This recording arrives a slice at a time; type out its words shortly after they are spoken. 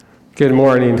Good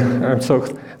morning. I'm so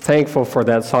thankful for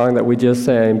that song that we just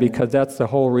sang, because that's the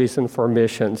whole reason for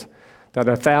missions, that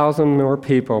 1,000 more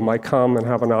people might come and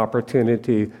have an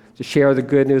opportunity to share the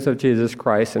good news of Jesus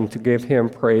Christ and to give him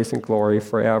praise and glory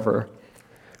forever.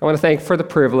 I want to thank for the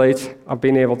privilege of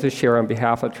being able to share on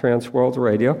behalf of Trans World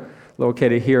Radio,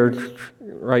 located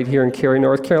right here in Cary,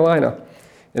 North Carolina.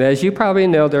 And as you probably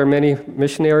know, there are many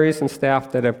missionaries and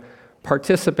staff that have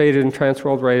participated in Trans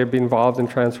World Radio, been involved in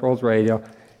Trans World Radio,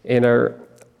 and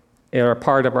are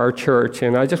part of our church.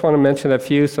 And I just want to mention a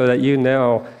few so that you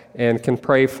know and can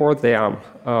pray for them.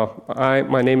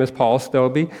 My name is Paul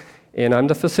Stobie, and I'm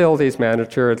the facilities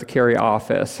manager at the Cary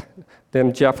office.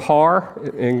 Then Jeff Haar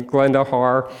and Glenda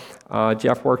Haar.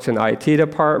 Jeff works in IT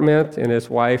department, and his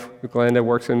wife, Glenda,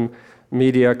 works in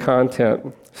media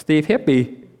content. Steve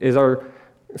Hippie is our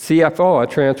CFO at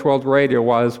Trans World Radio,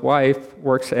 while his wife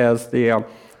works as the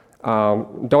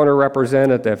donor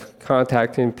representative,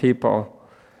 contacting people.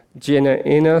 Gina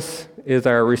Enos is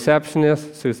our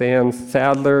receptionist. Suzanne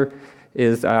Sadler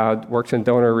works in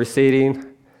donor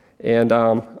receiving. And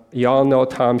you all know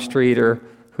Tom Streeter,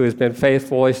 who has been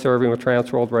faithfully serving with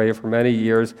Trans World Radio for many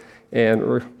years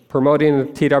and promoting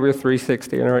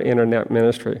TW360 in our internet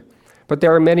ministry. But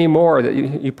there are many more that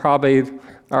you probably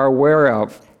are aware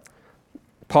of.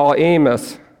 Paul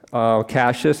Amos,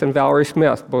 Cassius and Valerie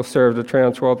Smith both served at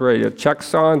Trans World Radio. Chuck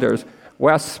Saunders,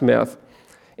 Wes Smith,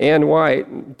 Ann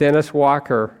White, Dennis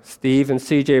Walker, Steve and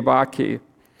C.J. Baki,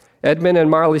 Edmund and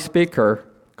Marley Speaker,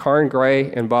 Karen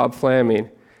Gray and Bob Fleming,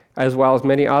 as well as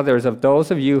many others of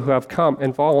those of you who have come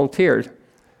and volunteered.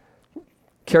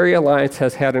 Cary Alliance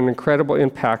has had an incredible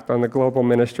impact on the global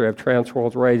ministry of Trans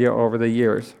World Radio over the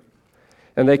years,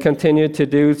 and they continue to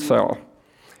do so.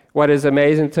 What is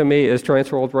amazing to me is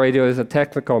Trans World Radio is a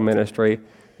technical ministry,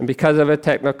 and because of a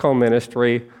technical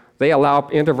ministry, they allow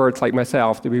introverts like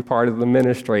myself to be part of the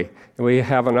ministry, and we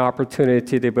have an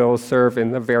opportunity to be able to serve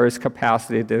in the various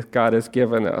capacities that God has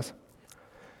given us.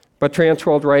 But Trans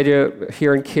World Radio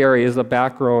here in Cary is the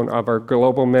backbone of our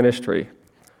global ministry.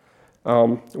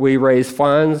 We raise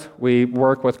funds, we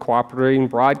work with cooperating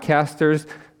broadcasters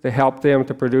to help them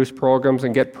to produce programs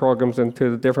and get programs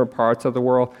into the different parts of the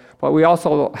world. But we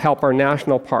also help our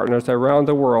national partners around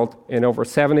the world in over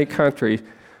 70 countries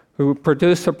who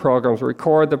produce the programs,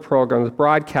 record the programs,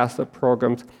 broadcast the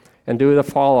programs, and do the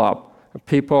follow-up of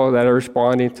people that are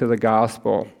responding to the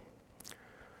gospel.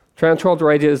 Trans World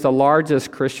Radio is the largest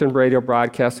Christian radio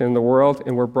broadcaster in the world,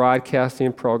 and we're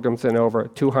broadcasting programs in over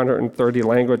 230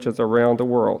 languages around the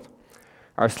world.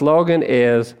 Our slogan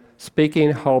is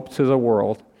speaking hope to the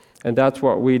world, and that's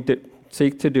what we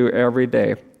seek to do every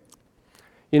day.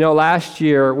 You know, last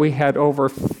year we had over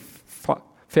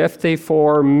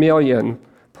 54 million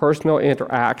personal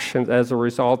interactions as a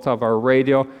result of our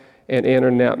radio and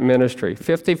internet ministry.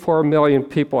 54 million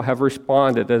people have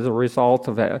responded as a result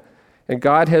of that. And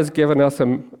God has given us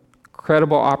some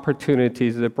incredible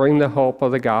opportunities to bring the hope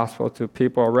of the gospel to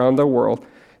people around the world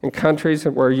in countries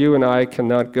where you and I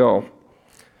cannot go.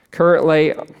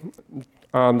 Currently,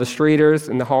 the Streeters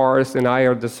and the Haars and I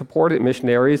are the supported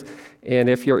missionaries, and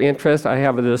if you're interested, I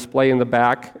have a display in the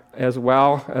back as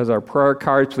well as our prayer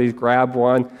cards. Please grab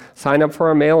one, sign up for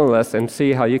our mailing list, and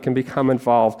see how you can become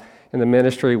involved in the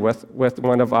ministry with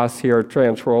one of us here at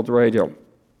Trans World Radio.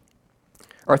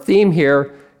 Our theme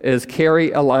here is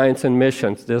Cary Alliance and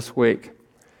Missions this week.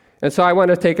 And so I want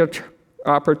to take an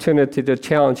opportunity to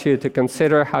challenge you to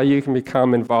consider how you can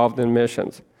become involved in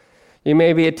missions. You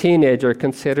may be a teenager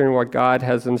considering what God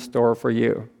has in store for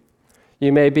you.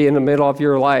 You may be in the middle of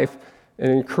your life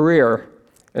and career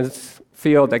and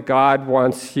feel that God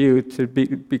wants you to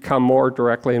become more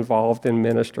directly involved in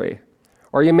ministry.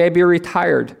 Or you may be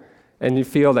retired and you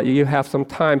feel that you have some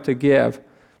time to give.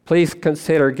 Please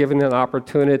consider giving an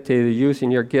opportunity to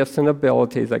using your gifts and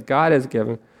abilities that God has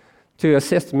given to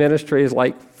assist ministries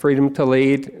like Freedom to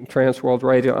Lead, Trans World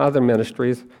Radio, and other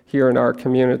ministries here in our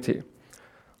community.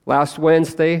 Last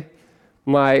Wednesday,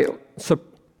 my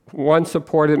one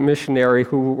supported missionary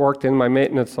who worked in my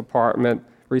maintenance department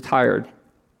retired.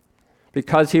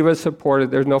 Because he was supported,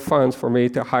 there's no funds for me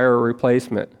to hire a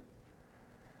replacement.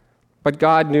 But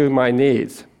God knew my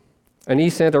needs, and he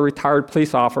sent a retired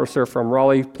police officer from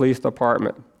Raleigh Police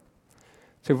Department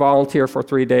to volunteer for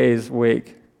 3 days a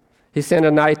week. He sent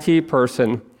an IT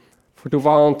person to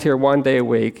volunteer 1 day a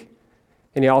week,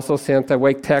 and he also sent a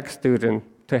Wake Tech student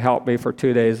to help me for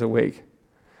 2 days a week.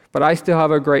 But I still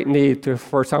have a great need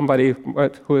for somebody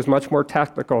who is much more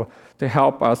technical to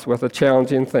help us with the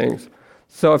challenging things.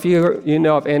 So if you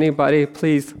know of anybody,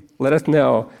 please let us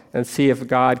know and see if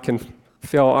God can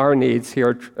fill our needs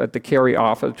here at the Cary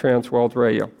office of Trans World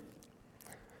Radio.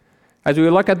 As we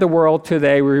look at the world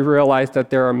today, we realize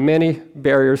that there are many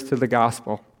barriers to the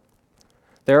gospel.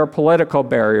 There are political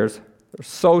barriers, there are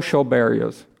social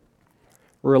barriers,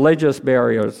 religious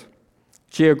barriers,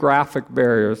 geographic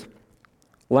barriers,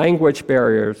 language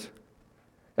barriers,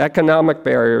 economic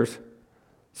barriers,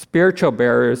 spiritual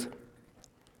barriers,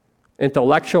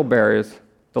 intellectual barriers.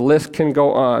 The list can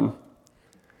go on.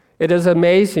 It is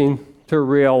amazing to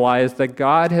realize that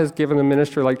God has given a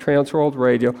ministry like Transworld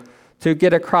Radio to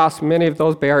get across many of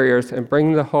those barriers and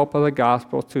bring the hope of the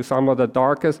gospel to some of the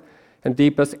darkest and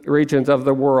deepest regions of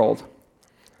the world.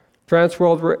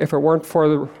 Transworld, if it weren't for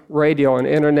the radio and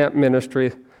internet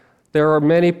ministry, there are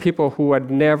many people who would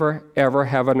never, ever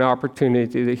have an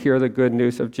opportunity to hear the good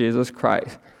news of Jesus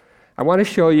Christ. I want to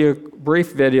show you a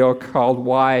brief video called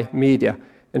Why Media,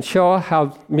 and show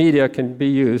how media can be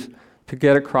used to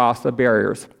get across the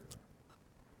barriers.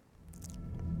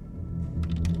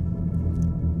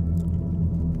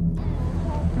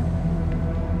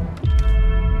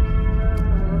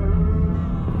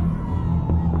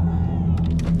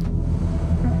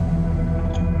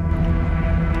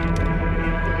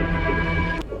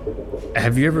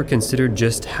 Have you ever considered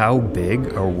just how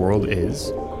big our world is?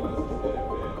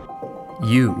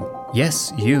 You,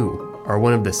 yes, you, are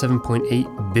one of the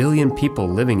 7.8 billion people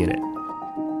living in it.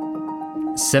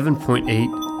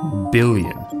 7.8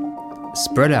 billion,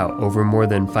 spread out over more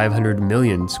than 500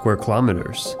 million square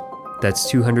kilometers. That's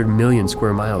 200 million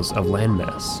square miles of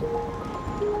landmass.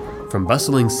 From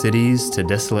bustling cities to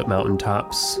desolate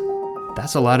mountaintops,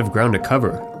 that's a lot of ground to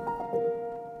cover.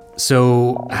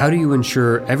 So, how do you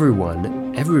ensure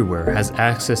everyone, everywhere, has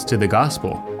access to the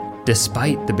gospel,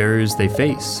 despite the barriers they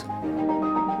face?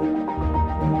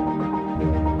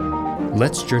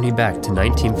 Let's journey back to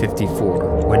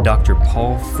 1954, when Dr.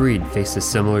 Paul Freed faced a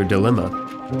similar dilemma.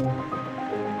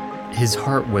 His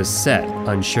heart was set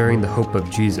on sharing the hope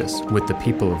of Jesus with the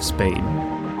people of Spain.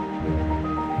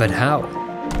 But how?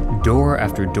 Door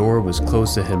after door was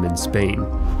closed to him in Spain.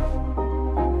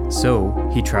 So,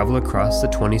 he traveled across the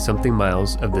 20-something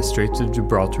miles of the Straits of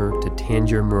Gibraltar to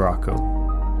Tangier, Morocco.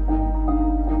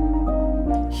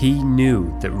 He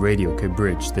knew that radio could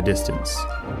bridge the distance.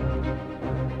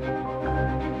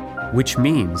 Which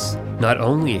means, not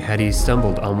only had he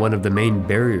stumbled on one of the main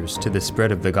barriers to the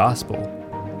spread of the gospel,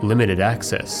 limited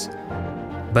access,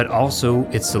 but also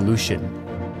its solution,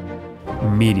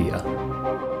 media.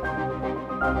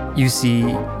 You see,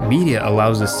 media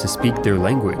allows us to speak their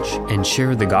language and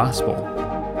share the gospel,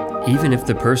 even if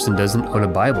the person doesn't own a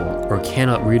Bible or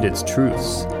cannot read its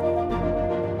truths.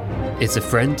 It's a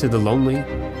friend to the lonely,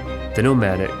 the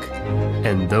nomadic,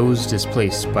 and those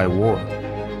displaced by war.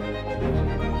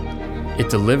 It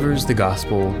delivers the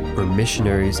gospel where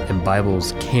missionaries and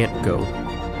Bibles can't go.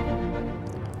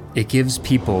 It gives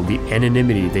people the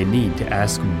anonymity they need to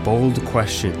ask bold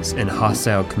questions in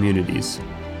hostile communities.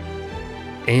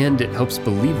 And it helps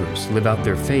believers live out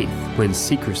their faith when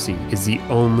secrecy is the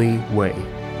only way.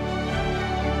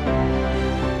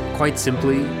 Quite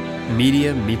simply,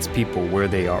 media meets people where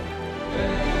they are.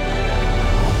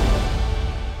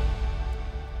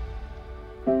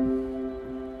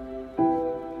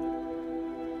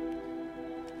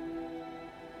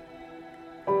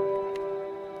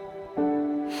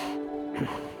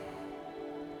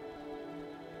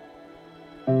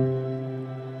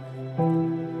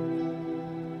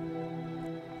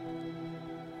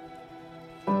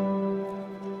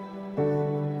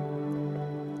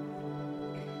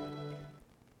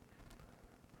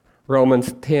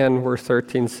 Romans 10, verse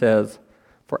 13 says,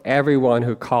 "For everyone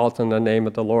who calls on the name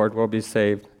of the Lord will be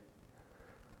saved."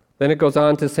 Then it goes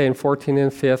on to say in 14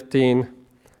 and 15,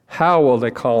 "How will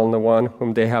they call on the one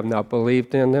whom they have not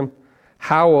believed in them?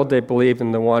 How will they believe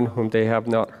in the one whom they have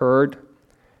not heard?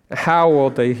 How will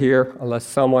they hear unless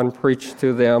someone preach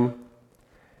to them?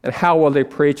 And how will they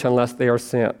preach unless they are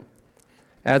sent?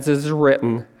 As is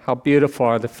written, how beautiful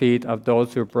are the feet of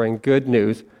those who bring good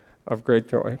news of great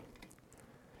joy."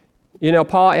 You know,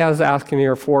 Paul is asking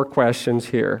here 4 questions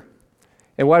here.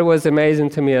 And what was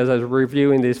amazing to me as I was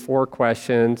reviewing these 4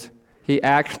 questions, he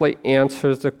actually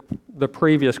answers the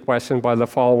previous question by the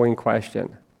following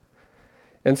question.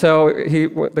 And so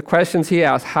the questions he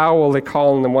asks, how will they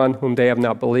call on the one whom they have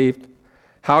not believed?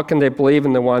 How can they believe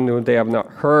in the one whom they have not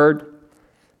heard?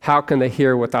 How can they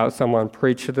hear without someone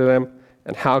preaching to them?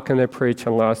 And how can they preach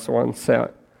unless one sent?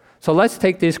 So let's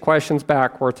take these questions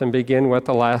backwards and begin with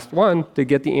the last one to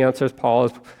get the answers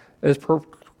Paul is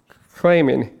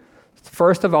proclaiming.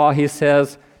 First of all, he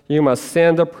says, you must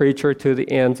send a preacher to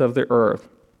the ends of the earth.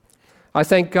 I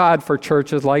thank God for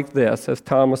churches like this, as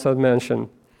Thomas had mentioned,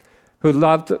 who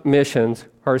loved missions,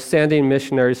 are sending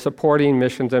missionaries, supporting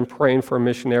missions, and praying for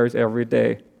missionaries every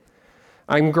day.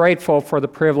 I'm grateful for the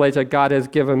privilege that God has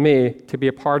given me to be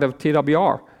a part of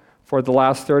TWR for the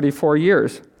last 34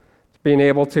 years, being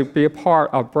able to be a part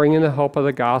of bringing the hope of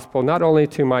the gospel not only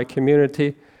to my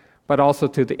community, but also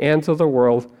to the ends of the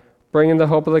world, bringing the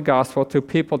hope of the gospel to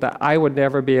people that I would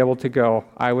never be able to go.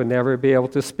 I would never be able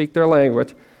to speak their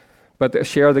language, but to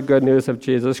share the good news of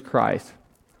Jesus Christ.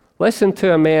 Listen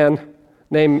to a man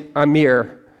named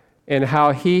Amir and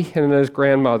how he and his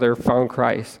grandmother found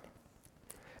Christ.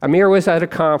 Amir was at a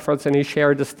conference and he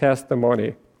shared his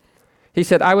testimony. He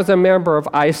said, I was a member of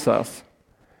ISIS.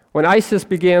 When ISIS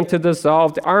began to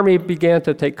dissolve, the army began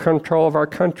to take control of our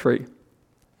country.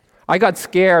 I got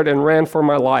scared and ran for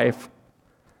my life.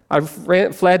 I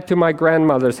fled to my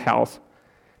grandmother's house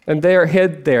and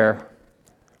hid there.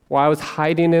 While I was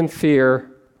hiding in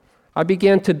fear, I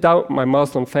began to doubt my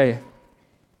Muslim faith.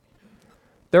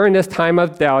 During this time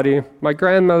of doubting, my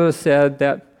grandmother said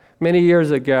that many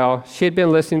years ago, she had been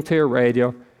listening to a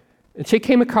radio, and she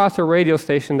came across a radio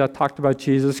station that talked about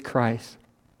Jesus Christ.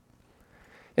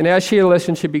 And as she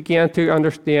listened, she began to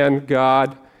understand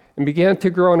God and began to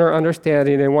grow in her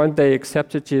understanding, and one day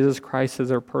accepted Jesus Christ as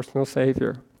her personal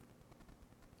Savior.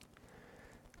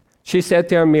 She said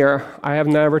to Amir, I have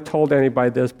never told anybody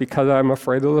this because I'm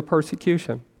afraid of the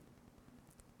persecution.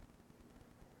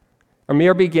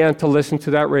 Amir began to listen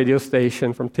to that radio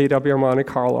station from TWR Monte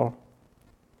Carlo.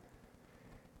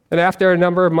 And after a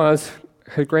number of months,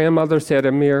 her grandmother said,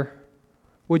 Amir,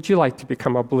 would you like to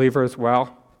become a believer as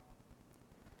well?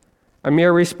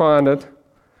 Amir responded,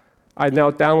 I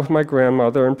knelt down with my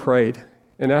grandmother and prayed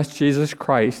and asked Jesus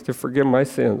Christ to forgive my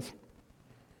sins.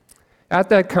 At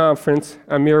that conference,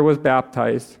 Amir was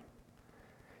baptized,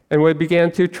 and we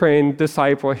began to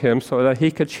disciple him so that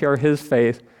he could share his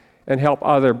faith and help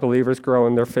other believers grow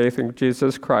in their faith in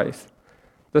Jesus Christ.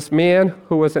 This man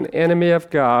who was an enemy of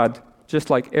God, just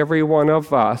like every one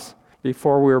of us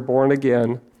before we were born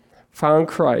again, found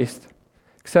Christ,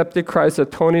 accepted Christ's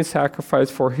atoning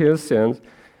sacrifice for his sins,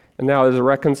 and now is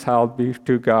reconciled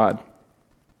to God.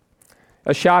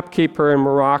 A shopkeeper in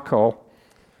Morocco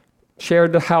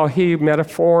shared how he met a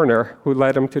foreigner who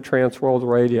led him to Trans World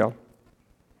Radio.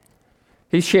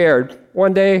 He shared,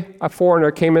 one day a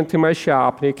foreigner came into my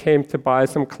shop and he came to buy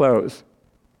some clothes.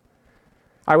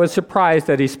 I was surprised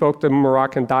that he spoke the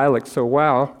Moroccan dialect so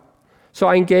well, so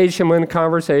I engaged him in a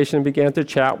conversation and began to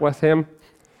chat with him.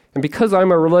 And because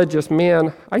I'm a religious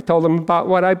man, I told him about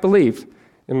what I believed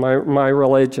in my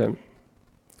religion.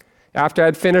 After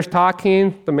I'd finished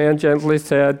talking, the man gently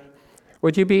said,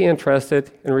 would you be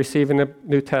interested in receiving the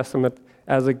New Testament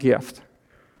as a gift?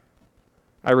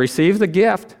 I received the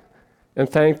gift and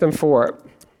thanked him for it.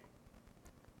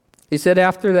 He said,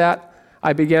 after that,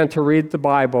 I began to read the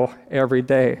Bible every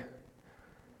day.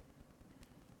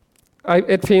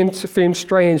 It seemed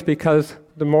strange because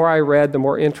the more I read, the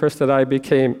more interested I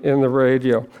became in the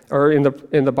radio or in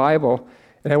the Bible,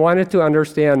 and I wanted to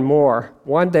understand more.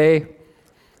 One day,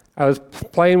 I was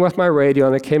playing with my radio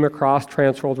and I came across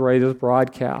Transworld Radio's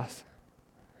broadcast.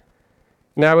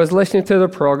 And I was listening to the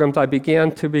programs. I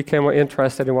began to become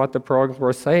interested in what the programs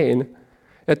were saying.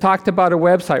 It talked about a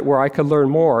website where I could learn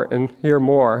more and hear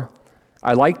more.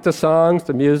 I liked the songs,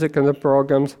 the music, and the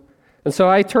programs. And so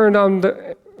I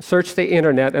searched the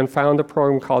internet and found a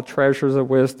program called Treasures of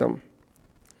Wisdom.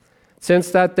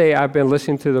 Since that day, I've been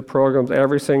listening to the programs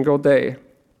every single day.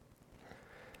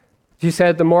 He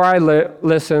said, the more I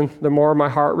listen, the more my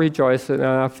heart rejoices and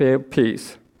I feel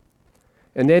peace.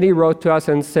 And then he wrote to us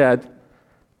and said,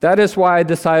 that is why I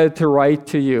decided to write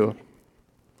to you.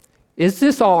 Is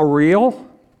this all real?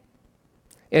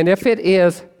 And if it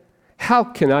is, how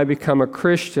can I become a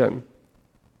Christian?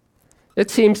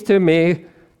 It seems to me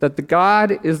that the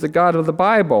God is the God of the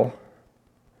Bible,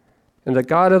 and the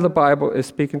God of the Bible is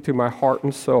speaking to my heart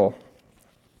and soul.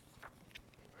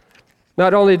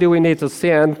 Not only do we need to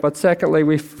sin, but secondly,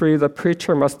 the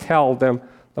preacher must tell them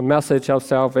the message of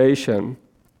salvation.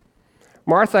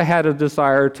 Martha had a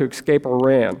desire to escape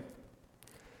Iran,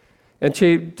 and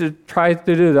she tried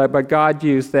to do that, but God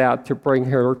used that to bring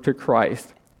her to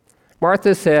Christ.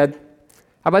 Martha said,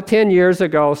 about 10 years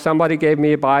ago, somebody gave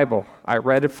me a Bible. I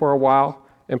read it for a while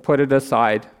and put it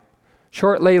aside.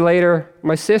 Shortly later,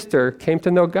 my sister came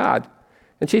to know God,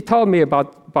 and she told me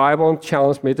about the Bible and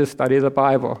challenged me to study the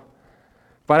Bible.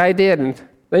 But I didn't.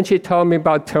 Then she told me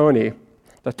about Tony,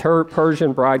 the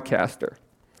Persian broadcaster.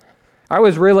 I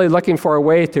was really looking for a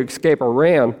way to escape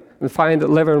Iran and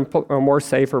live in a more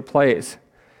safer place.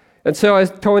 And so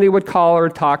as Tony would call her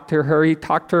and talk to her, he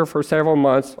talked to her for several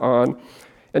months on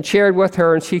and shared with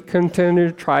her, and she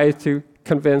continued to try to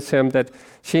convince him that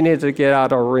she needed to get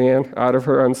out of Iran, out of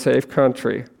her unsafe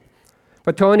country.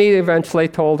 But Tony eventually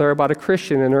told her about a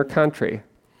Christian in her country.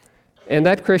 And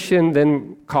that Christian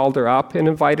then called her up and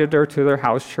invited her to their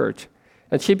house church.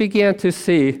 And she began to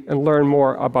see and learn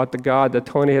more about the God that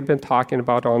Tony had been talking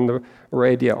about on the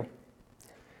radio.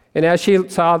 And as she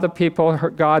saw the people,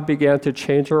 God began to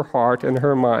change her heart and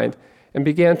her mind and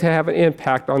began to have an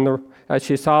impact as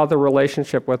she saw the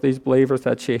relationship with these believers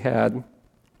that she had.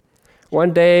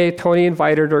 One day, Tony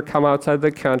invited her to come outside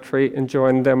the country and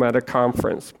join them at a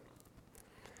conference.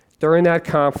 During that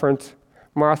conference,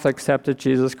 Martha accepted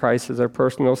Jesus Christ as her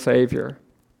personal Savior.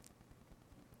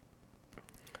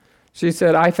 She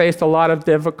said, I faced a lot of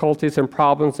difficulties and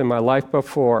problems in my life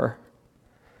before,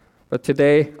 but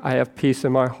today I have peace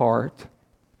in my heart.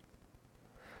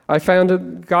 I found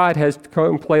that God has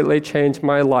completely changed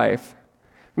my life.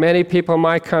 Many people in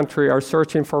my country are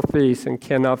searching for peace and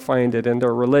cannot find it in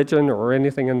their religion or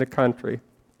anything in the country.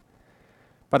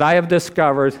 But I have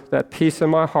discovered that peace in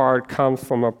my heart comes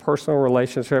from a personal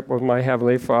relationship with my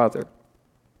Heavenly Father.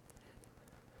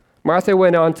 Martha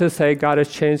went on to say, God has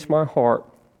changed my heart.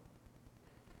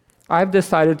 I've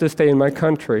decided to stay in my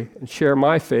country and share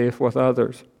my faith with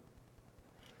others.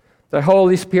 The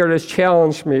Holy Spirit has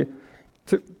challenged me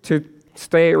to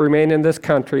remain in this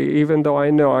country, even though I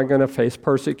know I'm going to face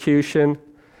persecution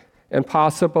and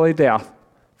possibly death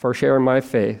for sharing my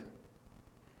faith.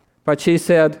 But she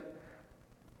said,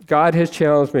 God has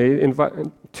challenged me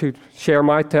to share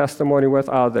my testimony with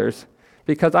others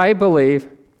because I believe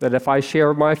that if I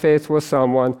share my faith with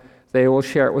someone, they will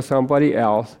share it with somebody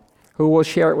else, who will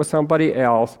share it with somebody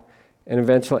else, and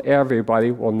eventually everybody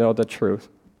will know the truth.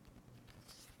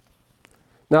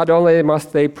 Not only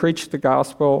must they preach the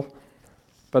gospel,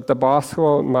 but the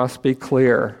gospel must be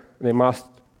clear. They must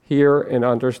hear and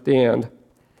understand.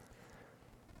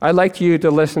 I'd like you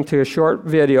to listen to a short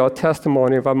video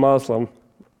testimony of a Muslim,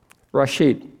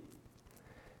 Rashid,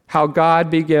 how God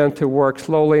began to work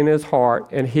slowly in his heart,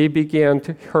 and he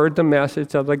heard the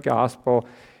message of the gospel,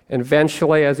 and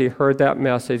eventually, as he heard that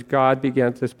message, God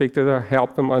began to speak to him,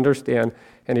 help him understand,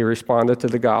 and he responded to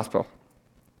the gospel.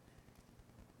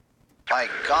 By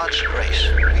God's grace,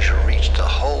 we shall reach the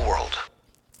whole world.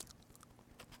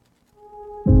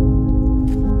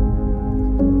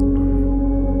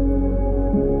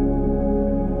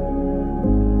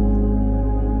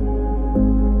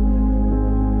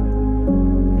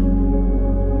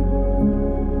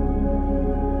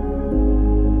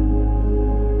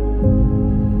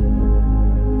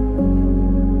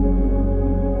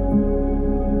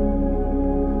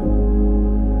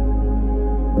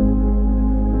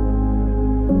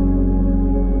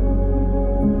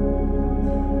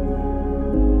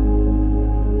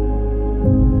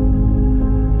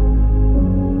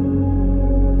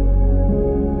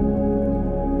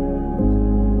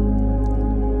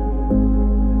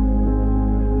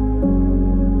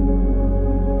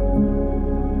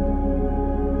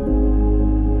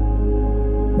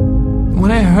 When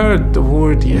I heard the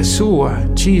word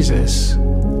Yeshua, Jesus,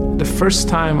 the first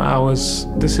time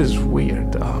this is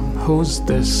weird, who's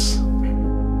this?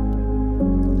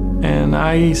 And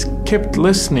I kept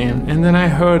listening, and then I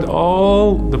heard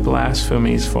all the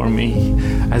blasphemies for me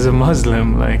as a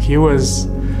Muslim, like he was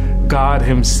God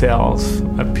himself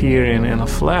appearing in a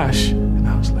flesh. And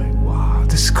I was like, wow,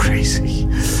 this is crazy.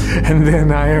 And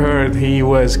then I heard he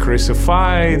was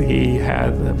crucified, he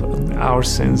had our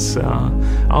sins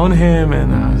on him,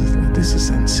 and I was like, this is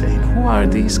insane. Who are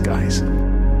these guys?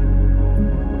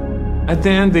 At the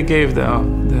end, they gave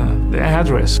the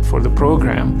address for the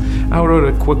program. I wrote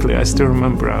it quickly. I still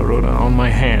remember I wrote it on my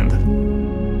hand.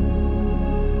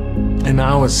 And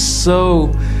I was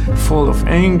so full of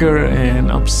anger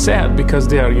and upset because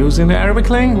they are using the Arabic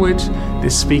language. They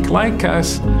speak like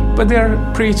us, but they're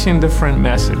preaching different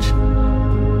message.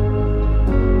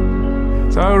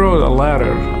 So I wrote a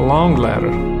letter, a long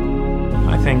letter.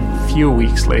 I think a few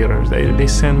weeks later, they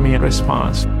sent me a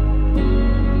response.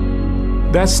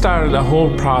 That started a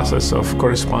whole process of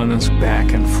correspondence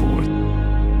back and forth.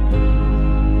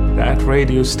 That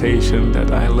radio station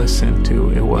that I listened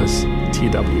to, it was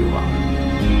TWR.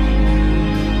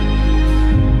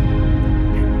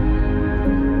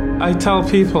 I tell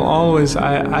people always,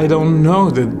 I don't know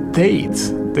the date,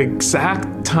 the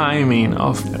exact timing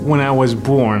of when I was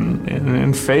born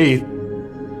in faith.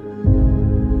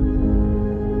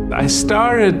 I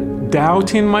started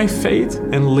doubting my faith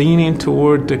and leaning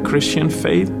toward the Christian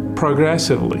faith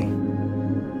progressively.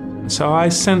 So I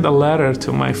sent a letter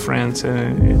to my friends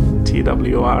in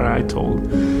TWR. I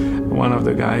told one of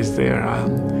the guys there,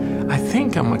 I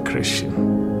think I'm a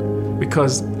Christian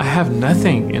because I have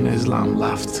nothing in Islam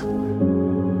left.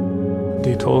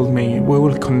 They told me, we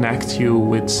will connect you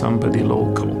with somebody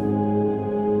local.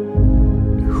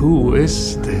 Who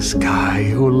is this guy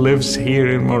who lives here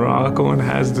in Morocco and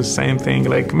has the same thing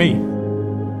like me?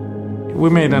 We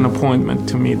made an appointment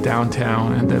to meet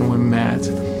downtown, and then we met.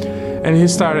 And he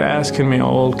started asking me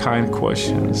all kind of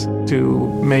questions to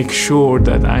make sure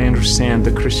that I understand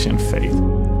the Christian faith.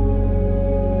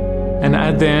 And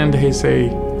at the end, he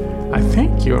said, I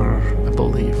think you're a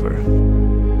believer.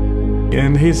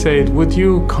 And he said, would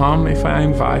you come if I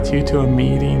invite you to a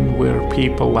meeting where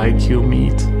people like you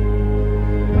meet?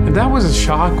 And that was a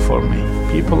shock for me.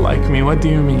 People like me, what do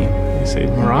you mean? He said,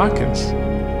 Moroccans.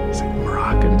 I said,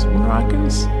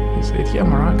 Moroccans? He said, yeah,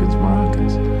 Moroccans.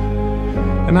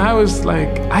 And I was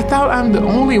like, I thought I'm the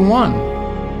only one.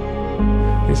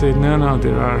 He said, no,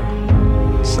 there are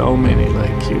so many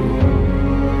like you.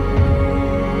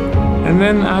 And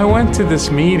then I went to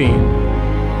this meeting.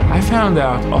 I found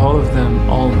out all of them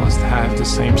almost have the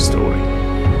same story.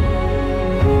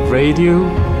 Radio,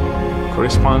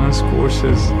 correspondence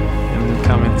courses, and then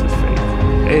coming to faith.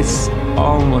 It's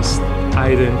almost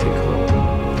identical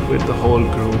with the whole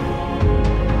group.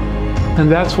 And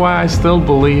that's why I still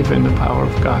believe in the power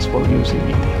of gospel using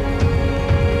media.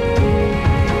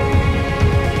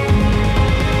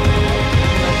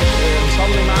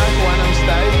 نصلي معك وأنا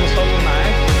مستعد نصلي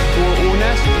معك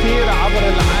وناس كتير عبر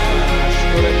العالم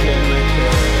أشكرك لأنك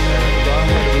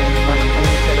ظاهر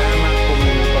من كلامك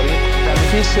ومن طريقك. كان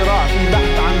في صراع، في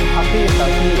بحث عن الحقيقة،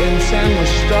 في إنسان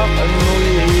مشتاق إنه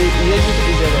يجد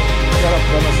إجابات. يا رب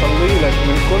أنا أصلي لك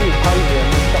من كل قلبي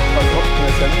أن تحفظ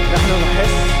وقتنا. نحن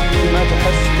نحس بما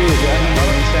تحس فيه لأن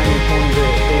الإنسان يكون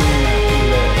بين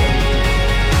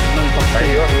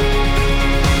المنطقتين.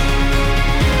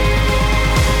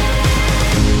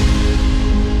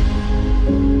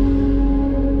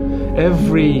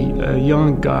 Every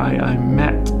young guy I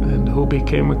met and who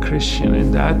became a Christian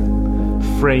in that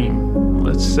frame,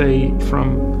 let's say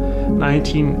from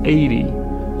 1980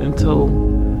 until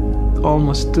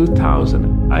almost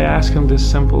 2000, I asked him this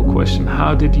simple question: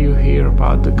 how did you hear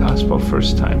about the gospel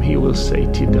first time? He will say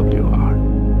TWR.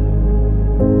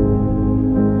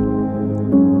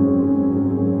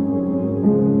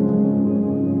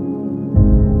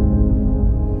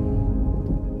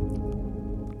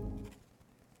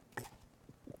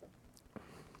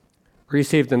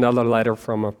 Received another letter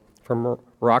from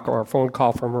Morocco, or a phone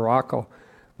call from Morocco,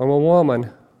 from a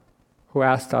woman who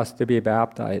asked us to be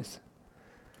baptized.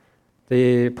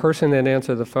 The person that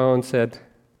answered the phone said,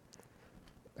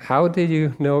 how did you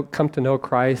come to know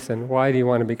Christ, and why do you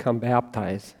want to become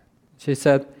baptized? She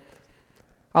said,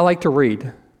 I like to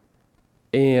read,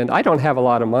 and I don't have a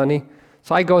lot of money,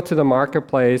 so I go to the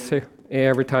marketplace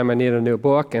every time I need a new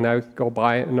book, and I go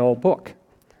buy an old book.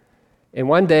 And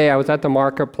one day I was at the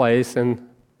marketplace, and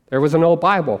there was an old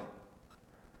Bible.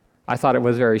 I thought it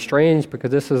was very strange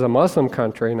because this is a Muslim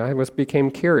country, and I became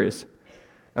curious.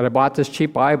 And I bought this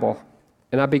cheap Bible,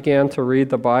 and I began to read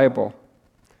the Bible.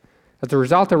 As a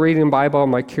result of reading the Bible,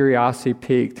 my curiosity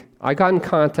piqued. I got in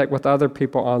contact with other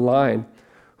people online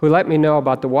who let me know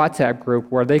about the WhatsApp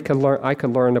group where I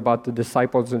could learn about the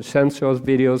Disciples Essentials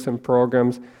videos and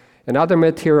programs and other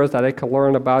materials that I could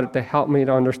learn about it to help me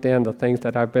to understand the things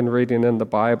that I've been reading in the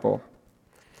Bible.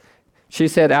 She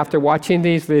said, after watching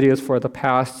these videos for the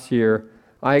past year,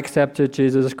 I accepted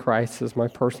Jesus Christ as my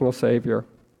personal Savior.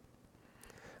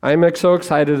 I am so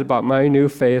excited about my new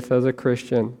faith as a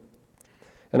Christian,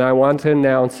 and I want to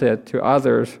announce it to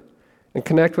others and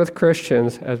connect with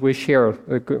Christians as we share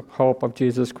the hope of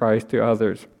Jesus Christ to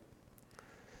others.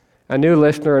 A new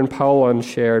listener in Poland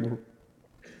shared,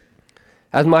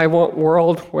 as my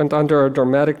world went under a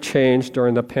dramatic change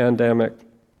during the pandemic,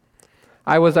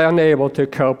 I was unable to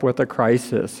cope with the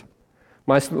crisis.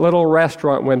 My little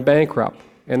restaurant went bankrupt,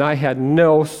 and I had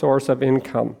no source of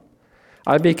income.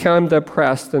 I became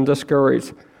depressed and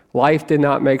discouraged. Life did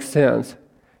not make sense,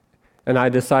 and I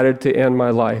decided to end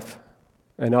my life,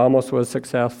 and almost was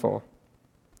successful.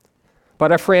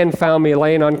 But a friend found me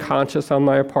laying unconscious on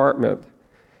my apartment.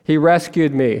 He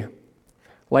rescued me.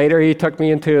 Later, he took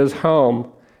me into his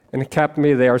home and kept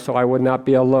me there so I would not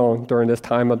be alone during this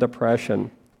time of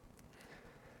depression.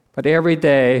 But every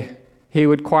day, he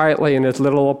would quietly in his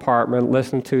little apartment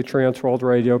listen to Transworld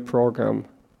radio program.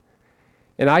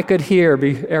 And I could hear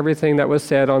everything that was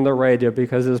said on the radio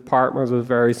because his apartment was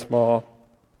very small.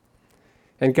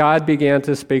 And God began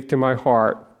to speak to my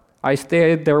heart. I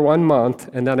stayed there 1 month,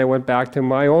 and then I went back to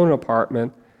my own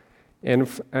apartment and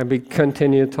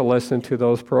continued to listen to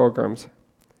those programs.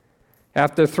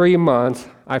 After 3 months,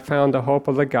 I found the hope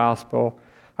of the gospel.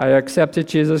 I accepted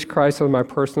Jesus Christ as my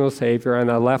personal Savior, and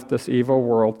I left this evil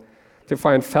world to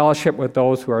find fellowship with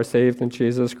those who are saved in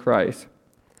Jesus Christ.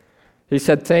 He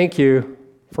said, "Thank you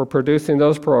for producing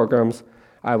those programs.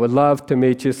 I would love to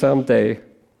meet you someday.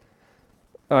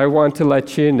 I want to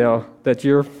let you know that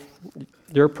your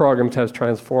programs has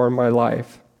transformed my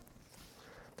life."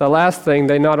 The last thing,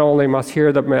 they not only must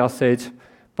hear the message,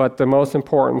 but the most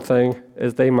important thing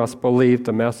is they must believe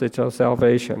the message of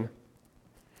salvation.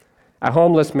 A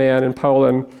homeless man in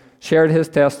Poland shared his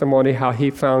testimony how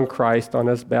he found Christ on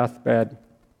his deathbed.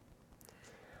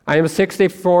 "I am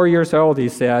 64 years old," he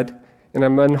said, "and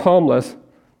I've been homeless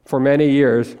for many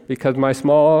years because my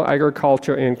small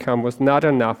agriculture income was not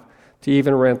enough to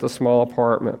even rent a small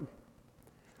apartment.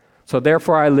 So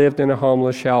therefore I lived in a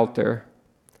homeless shelter."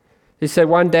 He said,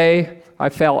 "One day I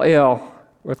fell ill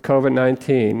with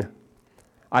COVID-19.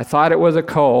 I thought it was a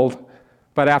cold,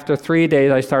 but after 3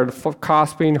 days I started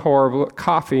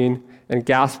coughing and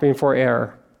gasping for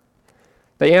air.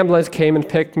 The ambulance came and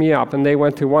picked me up, and they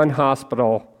went to one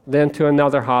hospital, then to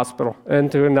another hospital,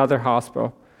 and to another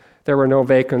hospital. There were no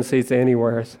vacancies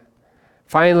anywhere.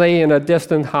 Finally, in a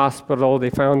distant hospital, they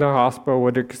found a hospital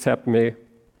would accept me.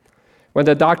 When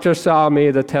the doctor saw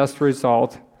me, the test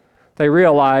result, they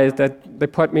realized that they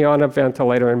put me on a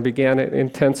ventilator and began an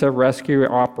intensive rescue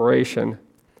operation.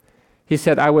 He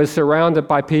said, I was surrounded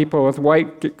by people with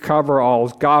white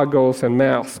coveralls, goggles, and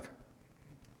masks.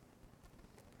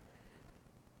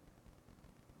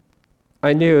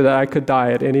 I knew that I could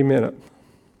die at any minute.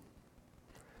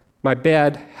 My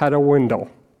bed had a window.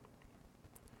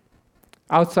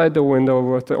 Outside the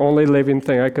window, the only living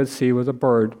thing I could see was a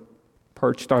bird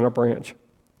perched on a branch.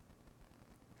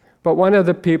 But one of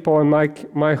the people in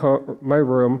my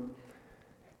room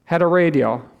had a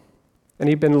radio, and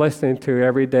he'd been listening to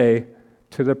every day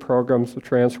to the programs of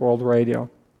Transworld Radio.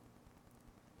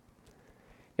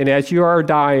 And as you are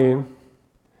dying,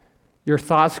 your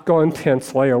thoughts go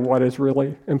intensely on what is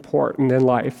really important in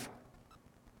life.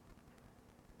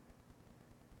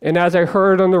 And as I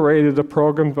heard on the radio the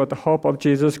program about the hope of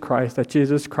Jesus Christ, that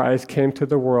Jesus Christ came to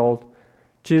the world,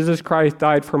 Jesus Christ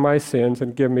died for my sins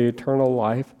and gave me eternal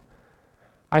life,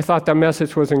 I thought the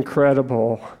message was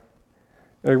incredible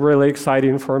and really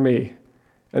exciting for me.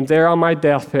 And there on my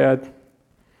deathbed,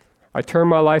 I turned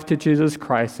my life to Jesus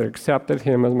Christ and accepted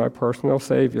him as my personal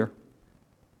Savior.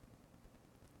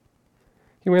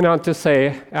 He went on to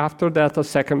say, after that, the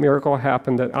second miracle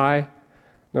happened that I,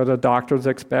 nor the doctors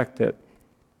expected.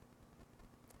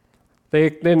 They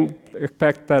didn't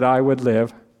expect that I would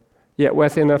live, yet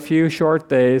within a few short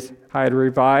days, I had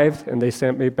revived and they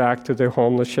sent me back to the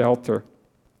homeless shelter.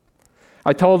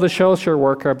 I told the social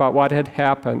worker about what had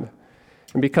happened,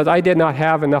 and because I did not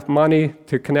have enough money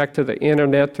to connect to the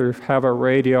internet to have a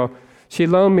radio, she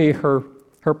loaned me her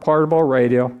portable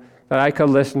radio that I could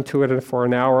listen to it for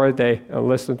an hour a day and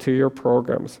listen to your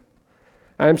programs.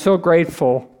 I am so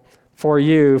grateful for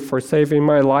you for saving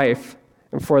my life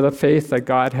and for the faith that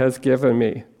God has given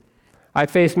me. I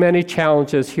face many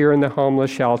challenges here in the homeless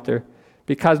shelter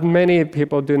because many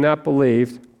people do not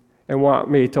believe and want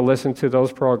me to listen to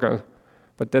those programs.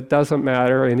 But that doesn't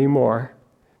matter anymore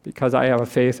because I have a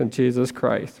faith in Jesus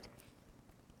Christ.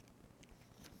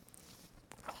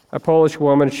 A Polish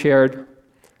woman shared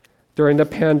during the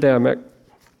pandemic,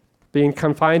 being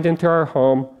confined into our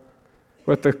home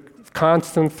with the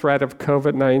constant threat of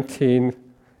COVID-19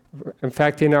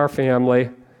 infecting our family,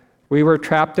 we were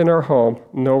trapped in our home,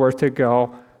 nowhere to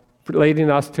go, leading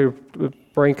us to the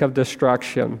brink of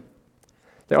destruction.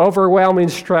 The overwhelming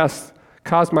stress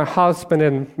caused my husband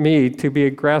and me to be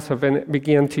aggressive and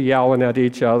begin to yelling at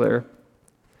each other.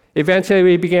 Eventually,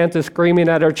 we began to screaming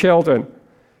at our children.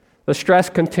 The stress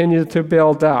continued to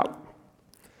build up.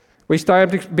 We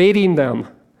started beating them,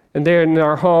 and there in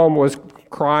our home was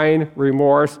crying,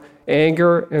 remorse,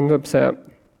 anger, and upset.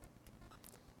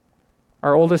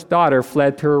 Our oldest daughter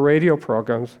fled to her radio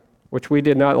programs, which we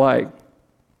did not like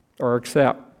or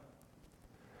accept.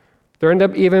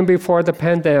 Even before the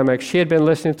pandemic, she had been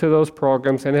listening to those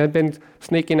programs and had been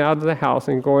sneaking out of the house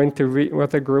and going to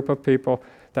with a group of people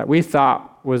that we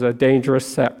thought was a dangerous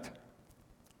sect.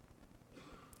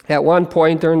 At one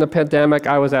point during the pandemic,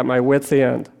 I was at my wit's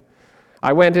end.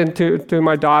 I went into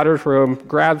my daughter's room,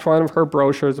 grabbed one of her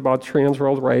brochures about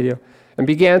Transworld Radio, and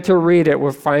began to read it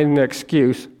with finding an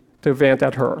excuse to vent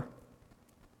at her.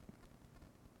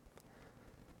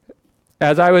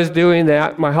 As I was doing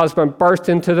that, my husband burst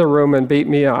into the room and beat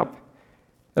me up,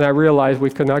 and I realized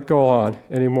we could not go on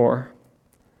anymore.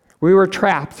 We were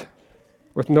trapped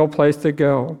with no place to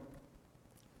go.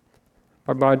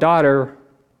 But my daughter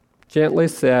gently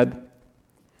said,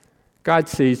 God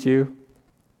sees you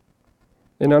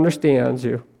and understands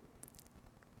you.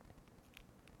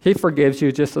 He forgives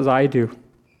you just as I do.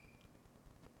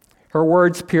 Her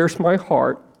words pierced my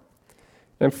heart,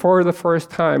 and for the first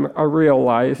time, I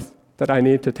realized that I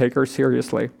need to take her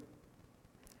seriously.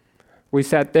 We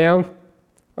sat down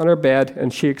on her bed,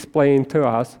 and she explained to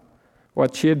us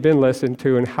what she had been listening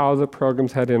to and how the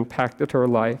programs had impacted her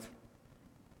life.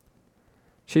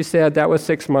 She said that was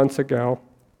 6 months ago.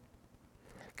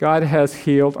 God has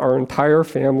healed our entire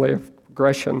family of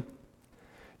aggression.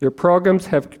 Your programs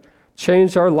have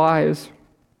changed our lives.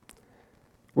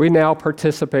 We now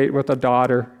participate with a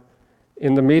daughter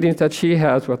in the meetings that she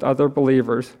has with other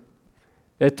believers.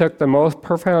 It took the most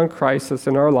profound crisis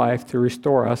in our life to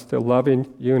restore us to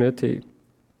loving unity.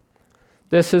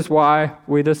 This is why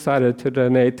we decided to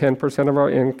donate 10% of our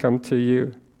income to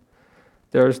you.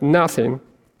 There is nothing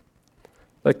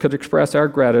that could express our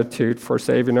gratitude for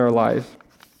saving our lives.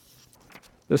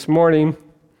 This morning,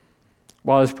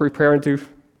 while I was preparing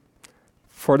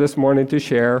for this morning to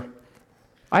share,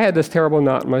 I had this terrible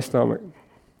knot in my stomach.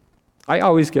 I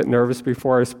always get nervous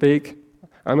before I speak.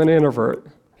 I'm an introvert.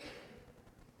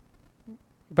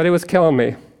 But it was killing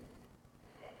me.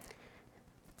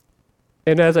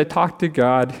 And as I talked to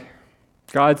God,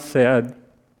 God said,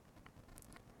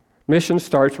 mission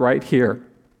starts right here.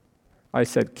 I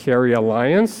said, Cary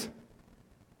Alliance?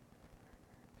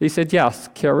 He said, yes,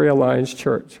 Cary Alliance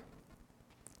Church.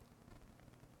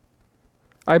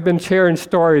 I've been sharing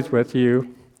stories with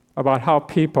you about how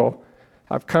people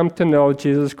have come to know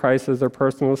Jesus Christ as their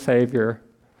personal Savior.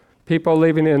 People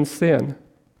living in sin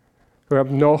who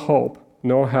have no hope,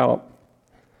 no help,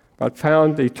 but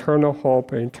found eternal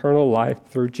hope and eternal life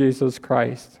through Jesus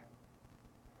Christ.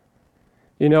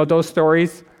 You know, those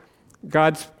stories,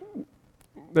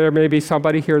 there may be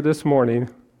somebody here this morning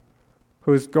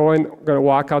who's going to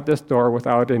walk out this door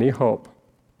without any hope.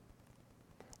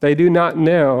 They do not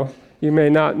know, you may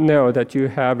not know that you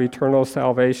have eternal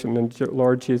salvation in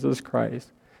Lord Jesus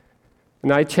Christ.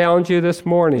 And I challenge you this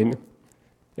morning,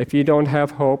 if you don't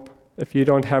have hope, if you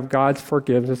don't have God's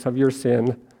forgiveness of your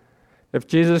sin, if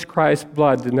Jesus Christ's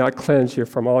blood did not cleanse you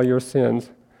from all your sins,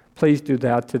 please do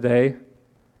that today.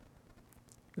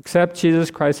 Accept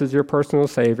Jesus Christ as your personal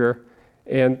Savior,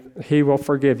 and He will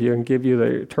forgive you and give you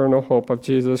the eternal hope of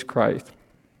Jesus Christ.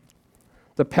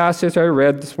 The passage I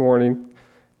read this morning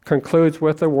concludes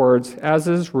with the words, as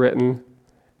is written,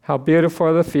 how beautiful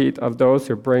are the feet of those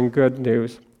who bring good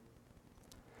news.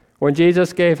 When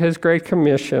Jesus gave His great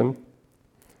commission,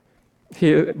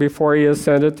 before He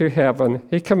ascended to heaven,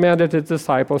 He commanded His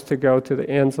disciples to go to the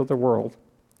ends of the world.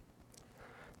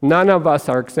 None of us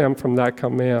are exempt from that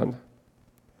command.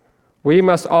 We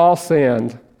must all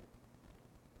send.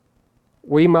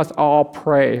 We must all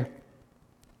pray.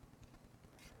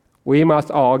 We must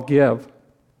all give.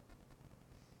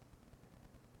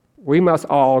 We must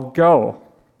all go,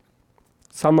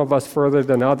 some of us further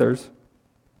than others.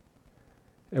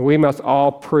 And we must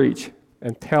all preach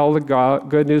and tell the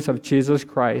good news of Jesus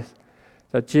Christ,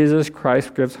 that Jesus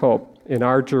Christ gives hope in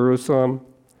our Jerusalem,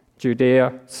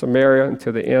 Judea, Samaria, and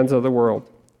to the ends of the world.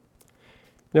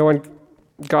 You know, when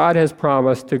God has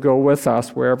promised to go with us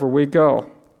wherever we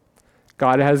go,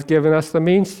 God has given us the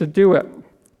means to do it.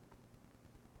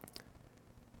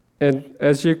 And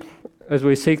as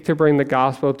we seek to bring the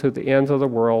gospel to the ends of the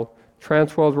world,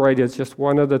 Transworld Radio is just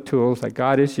one of the tools that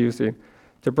God is using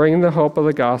to bring the hope of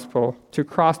the gospel, to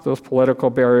cross those political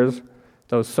barriers,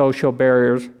 those social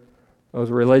barriers,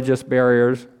 those religious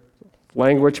barriers,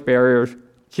 language barriers,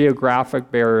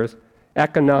 geographic barriers,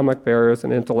 economic barriers,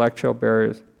 and intellectual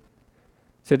barriers.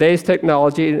 Today's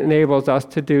technology enables us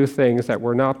to do things that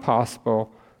were not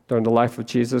possible during the life of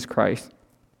Jesus Christ.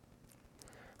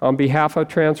 On behalf of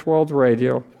Transworld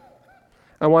Radio,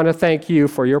 I want to thank you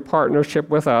for your partnership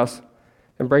with us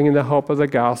in bringing the hope of the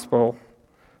gospel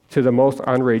to the most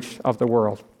unreached of the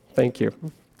world. Thank you.